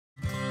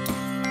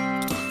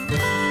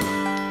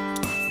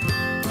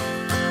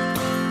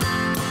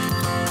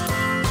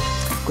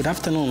Good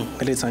afternoon,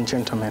 ladies and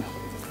gentlemen.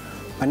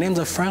 My name is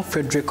Frénk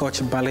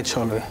Chibale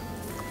Chоолве.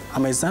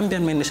 I'm a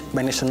Zambian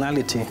by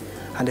nationality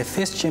and a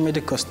first-year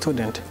medical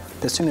student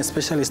pursuing a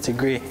specialist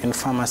degree in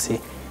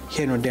pharmacy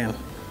here in RUDN.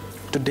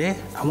 Today,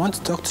 I want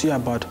to talk to you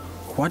about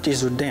what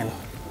is RUDN,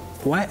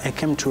 why I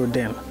came to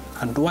RUDN,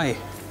 and why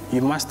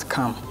you must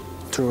come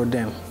to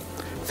RUDN.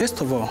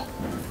 First of all,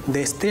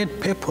 the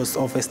stated purpose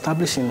of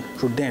establishing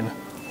RUDN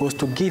was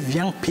to give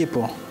young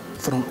people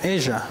from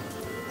Asia,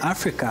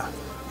 Africa,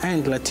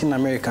 and Latin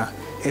America,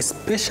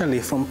 especially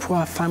from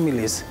poor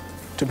families,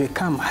 to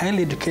become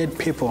highly educated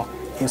people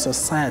in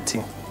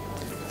society.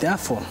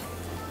 Therefore,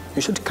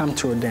 you should come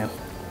to RUDN.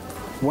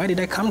 Why did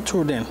I come to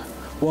RUDN?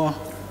 Well,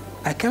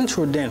 I came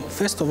to RUDN,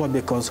 first of all,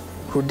 because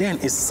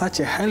RUDN is such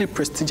a highly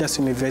prestigious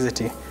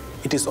university.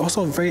 It is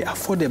also very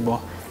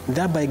affordable,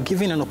 thereby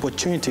giving an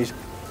opportunity to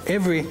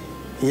every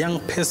young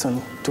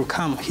person to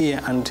come here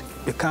and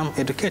become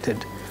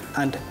educated.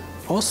 And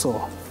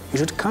also, you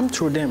should come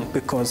to RUDN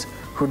because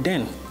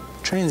RUDN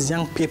trains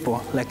young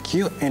people like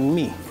you and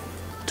me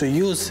to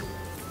use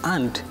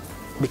and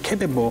be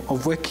capable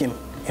of working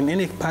in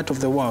any part of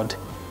the world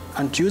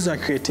and to use our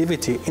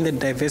creativity in the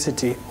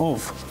diversity of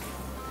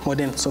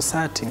modern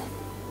society.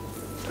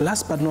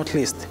 Last but not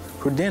least,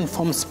 RUDN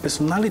forms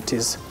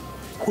personalities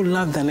who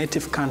love their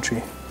native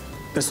country,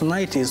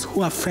 personalities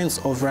who are friends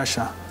of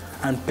Russia,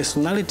 and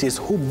personalities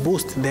who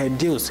boost the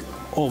ideals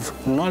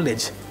of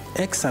knowledge,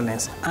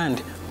 excellence,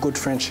 and good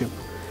friendship.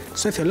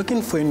 So if you're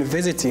looking for a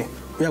university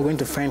where you're going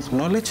to find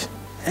knowledge,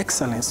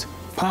 excellence,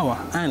 power,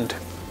 and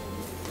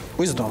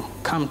wisdom,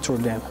 come to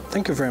RUDN.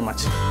 Thank you very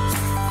much.